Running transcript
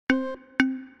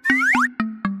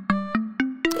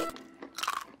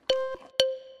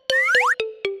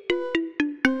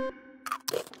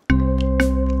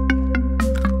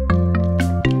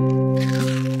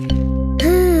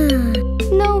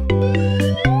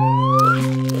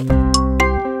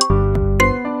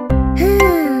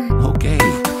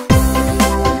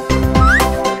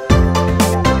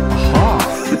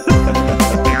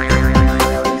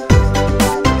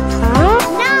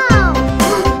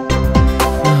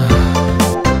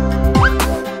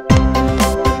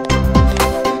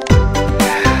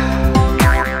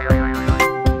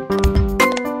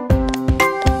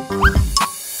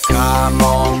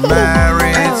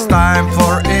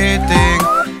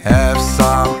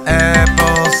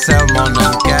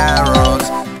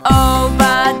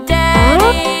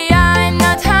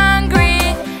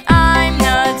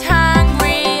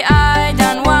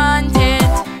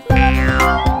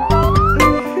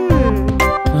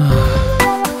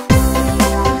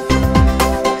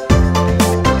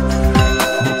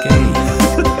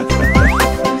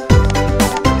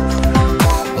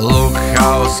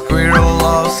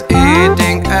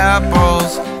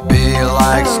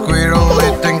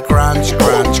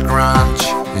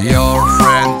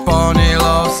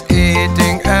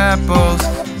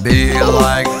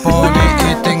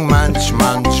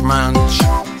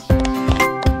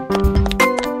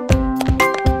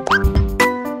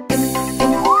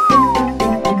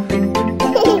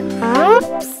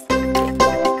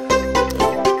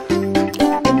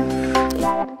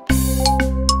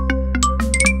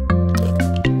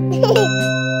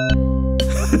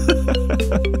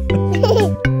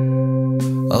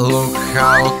Look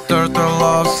how turtle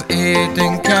loves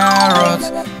eating carrots.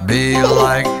 Be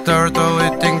like turtle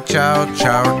eating chow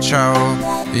chow chow.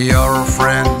 Your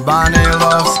friend bunny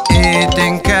loves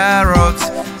eating carrots.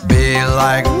 Be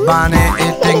like bunny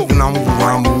eating gnome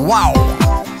gnome. Wow!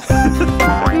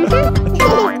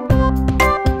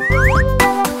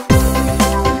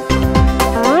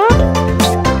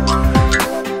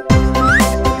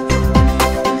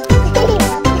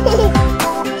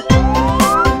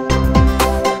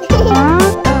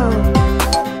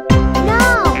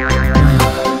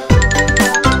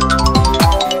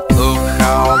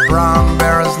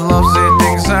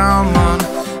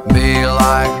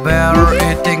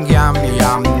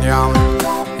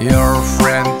 Your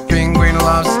friend penguin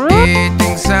loves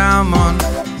eating salmon.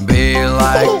 Be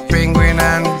like penguin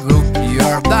and goop,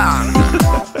 you're done.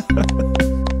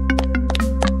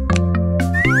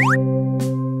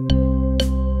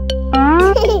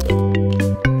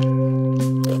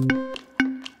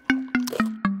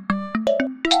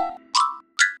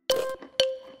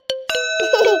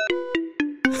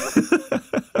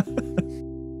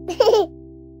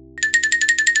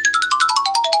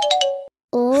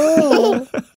 Oh.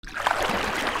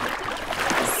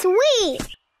 Sweet!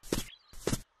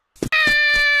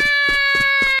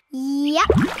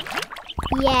 Yep.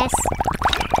 Yes.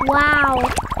 Wow.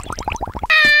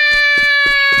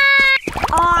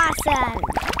 Awesome.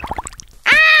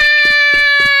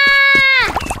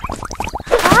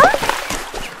 Huh?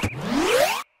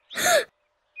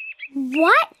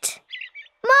 What?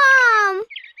 Mom!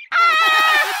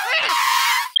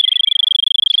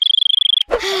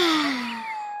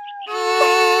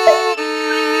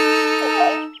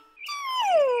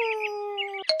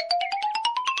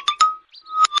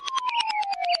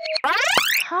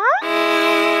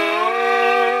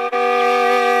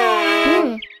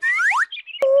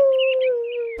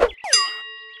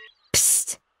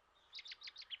 Psst.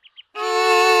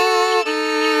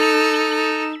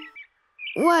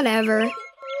 Whatever.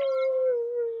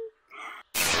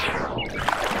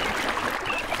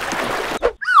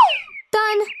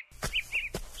 Done.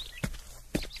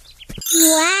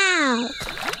 Wow.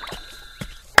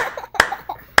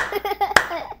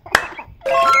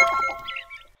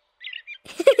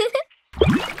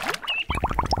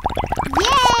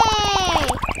 Yay!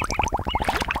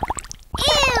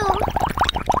 Ew!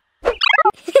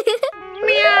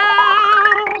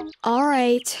 Meow! All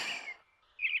right.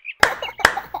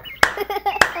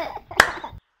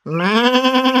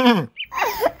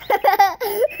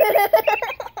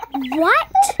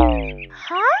 What?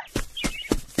 Huh?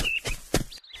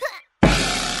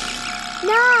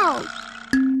 No!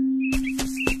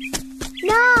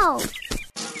 No!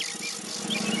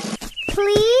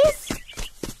 Please?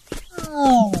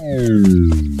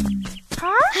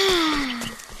 Huh?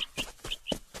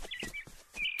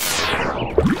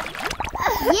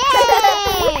 Yay!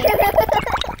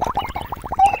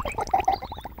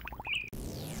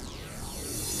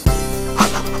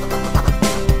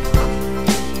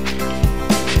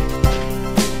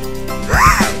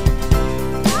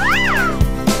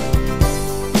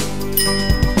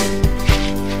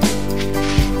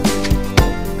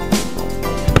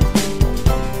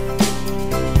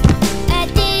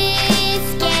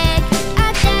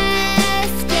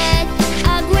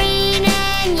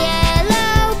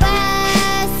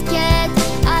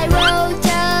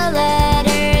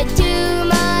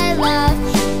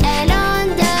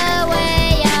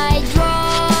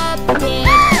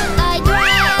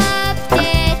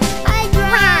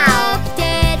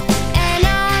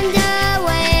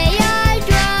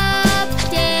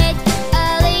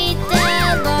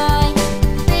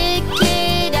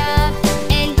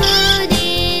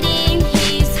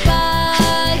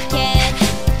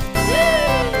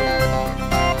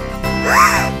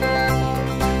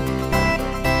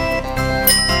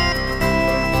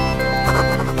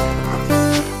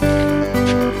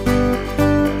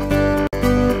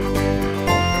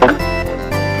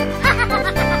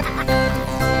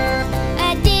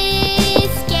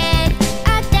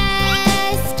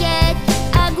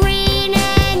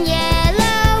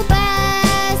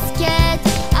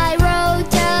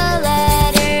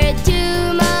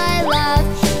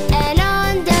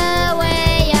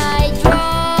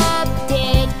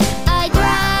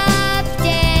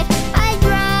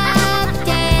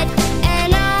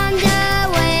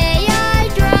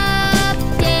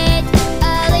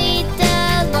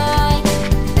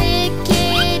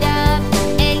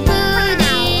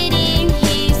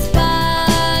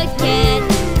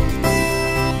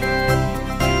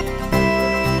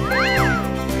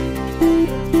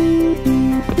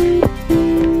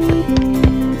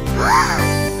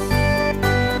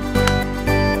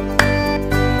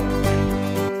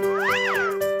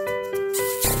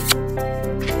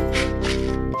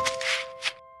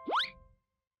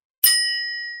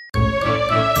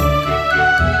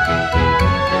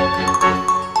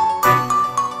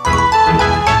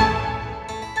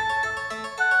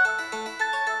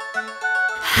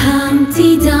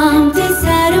 Humpty Dumpty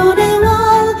sat on a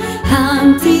wall.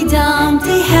 Humpty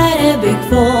Dumpty had a big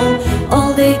fall.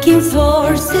 All the king's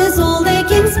horses, all the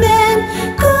king's men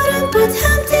couldn't put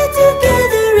Humpty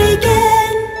together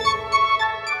again.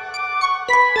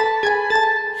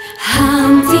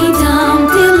 Humpty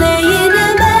Dumpty lay in a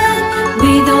bed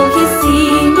with all his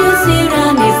sinews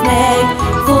around his neck.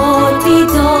 40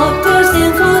 doctors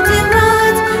and 40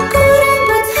 rats couldn't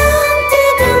put Humpty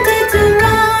Dumpty to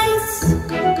rights.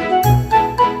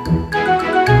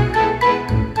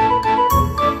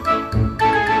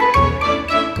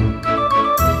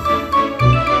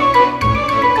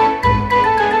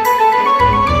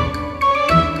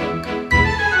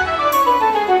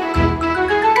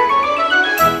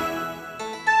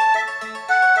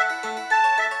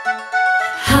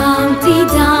 Humpty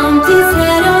Dumpty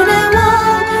sat on a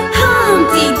wall.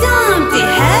 Humpty Dumpty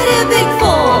had a big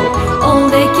fall. All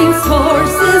the king's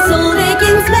horses, all the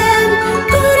king's men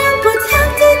couldn't put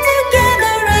Humpty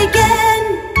together again.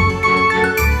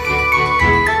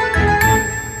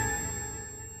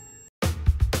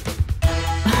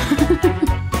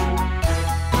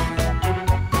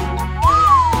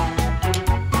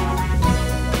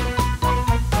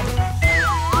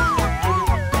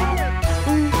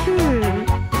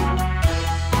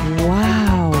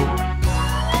 Wow.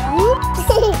 Oops.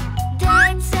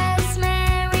 Dad says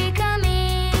Mary come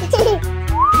eat.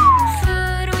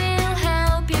 Food will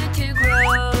help you to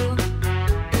grow.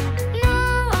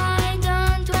 No, I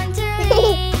don't want to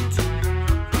eat.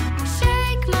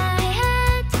 Shake my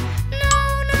head. No,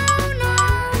 no, no.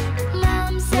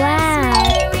 Mom says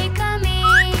Mary come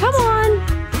eat. Come on.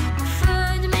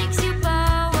 Food makes you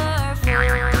powerful.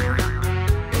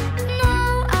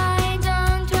 No, I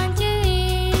don't want to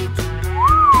eat.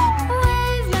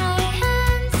 Wave my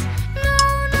hands. No,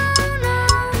 no, no.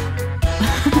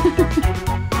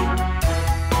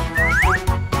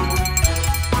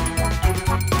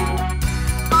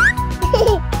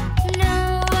 No,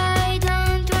 I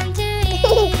don't want to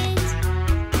eat.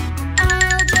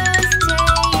 I'll just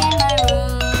stay in my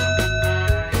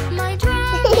room. My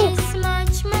drum is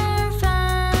much more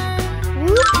fun.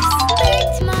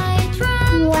 Beat my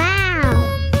drum. Wow.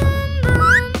 Boom, boom,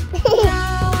 boom. No,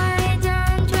 I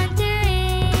don't want to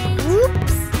eat.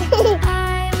 Oops.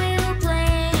 I will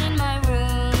play in my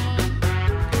room.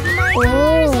 My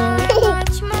cars are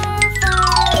much more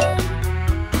fun.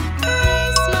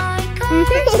 Race my cars.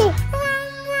 Vroom,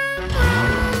 vroom,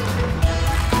 vroom.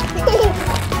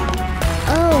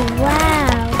 Oh, wow.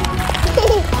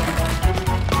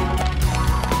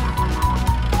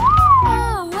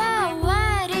 Oh wow,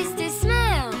 what is the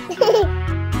smell?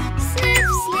 Sniff,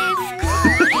 sniff,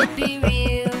 could it be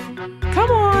real?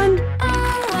 Come on. Oh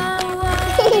wow,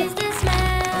 what is the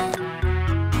smell?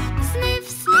 Sniff,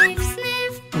 sniff,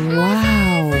 sniff.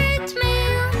 Wow. Favorite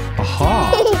meal. Aha!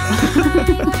 I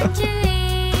want to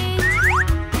eat.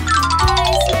 I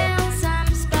smell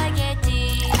some spaghetti.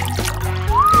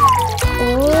 Oh.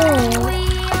 We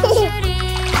all should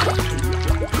eat.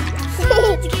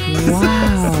 Food gives Wow.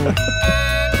 us